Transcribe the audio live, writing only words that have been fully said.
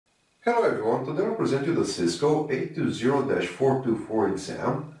Hello everyone, today I'll present you the Cisco 820-424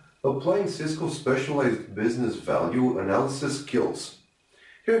 exam, applying Cisco specialized business value analysis skills.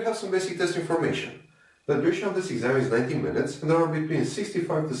 Here I have some basic test information. The duration of this exam is 90 minutes and there are between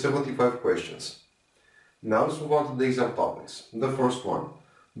 65 to 75 questions. Now let's move on to the exam topics. The first one,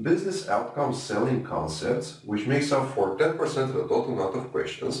 business outcome selling concepts, which makes up for 10% of the total amount of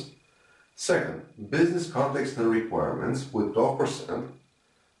questions. Second, business context and requirements with 12%.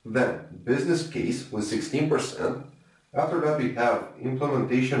 Then, business case with 16%. After that we have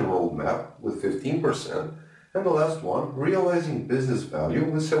implementation roadmap with 15%. And the last one, realizing business value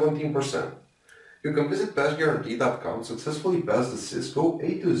with 17%. You can visit passguarantee.com to successfully pass the Cisco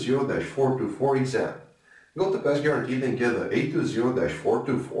 820-424 exam. Go to Pass Guaranteed and get the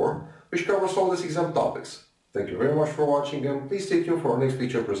 820-424, which covers all these exam topics. Thank you very much for watching and please stay tuned for our next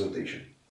feature presentation.